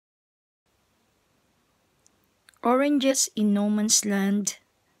Oranges in No Man's Land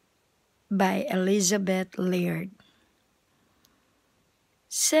by Elizabeth Laird.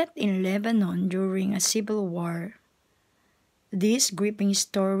 Set in Lebanon during a civil war, this gripping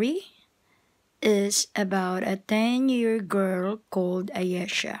story is about a 10-year girl called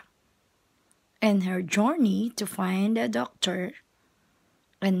Ayesha and her journey to find a doctor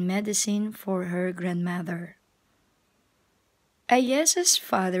and medicine for her grandmother. Ayesha's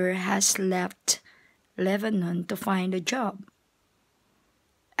father has left Lebanon to find a job.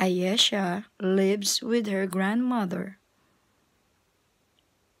 Ayesha lives with her grandmother,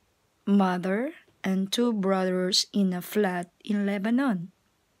 mother, and two brothers in a flat in Lebanon.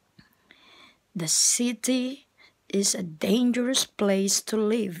 The city is a dangerous place to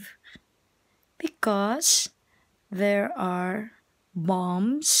live because there are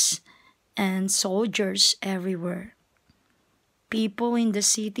bombs and soldiers everywhere. People in the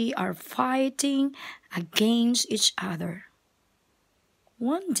city are fighting against each other.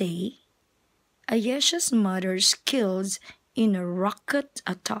 One day, Ayesha's mother is killed in a rocket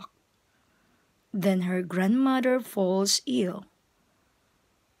attack. Then her grandmother falls ill.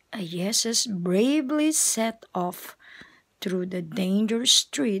 Ayesha bravely set off through the dangerous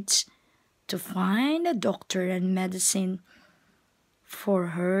streets to find a doctor and medicine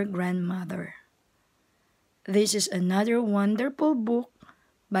for her grandmother. This is another wonderful book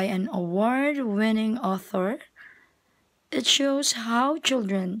by an award-winning author. It shows how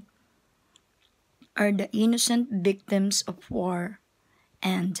children are the innocent victims of war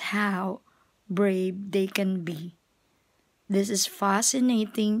and how brave they can be. This is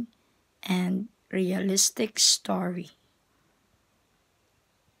fascinating and realistic story.